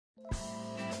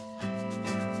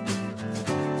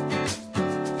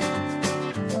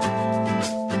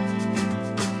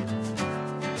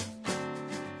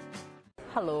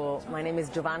Hello, my name is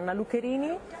Giovanna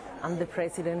Lucherini. I'm the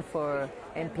president for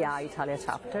MPI Italia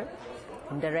Chapter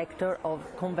and director of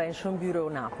Convention Bureau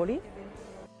Napoli.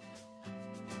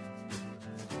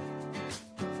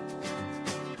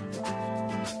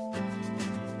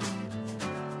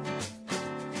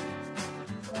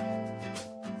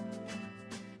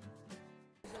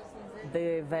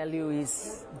 The value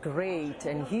is great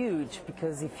and huge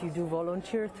because if you do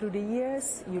volunteer through the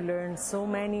years, you learn so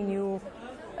many new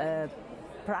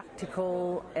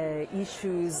practical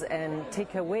issues and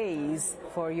takeaways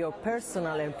for your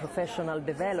personal and professional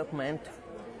development,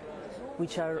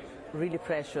 which are really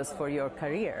precious for your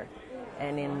career.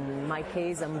 And in my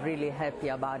case, I'm really happy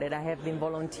about it. I have been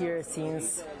volunteer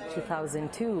since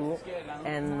 2002,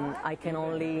 and I can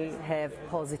only have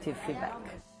positive feedback.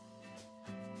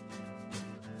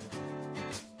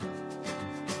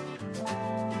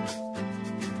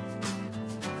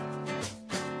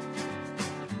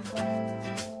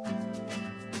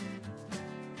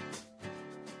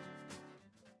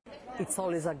 It's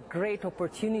always a great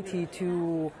opportunity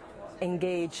to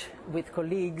engage with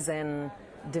colleagues and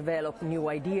develop new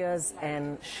ideas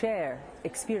and share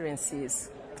experiences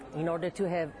in order to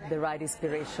have the right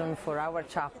inspiration for our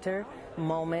chapter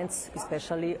moments,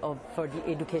 especially for the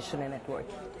education and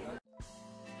networking.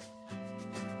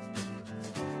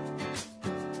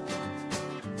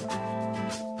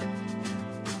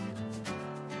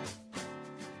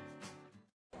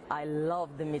 I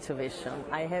love the motivation.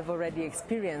 I have already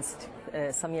experienced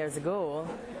some years ago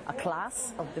a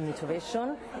class of the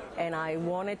motivation, and I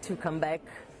wanted to come back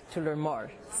to learn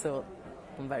more. So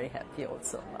I'm very happy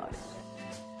also about it.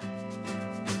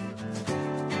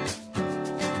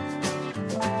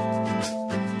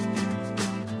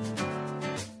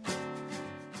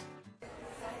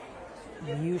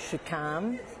 You should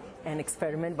come and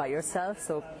experiment by yourself.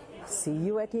 So see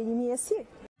you at the MPI.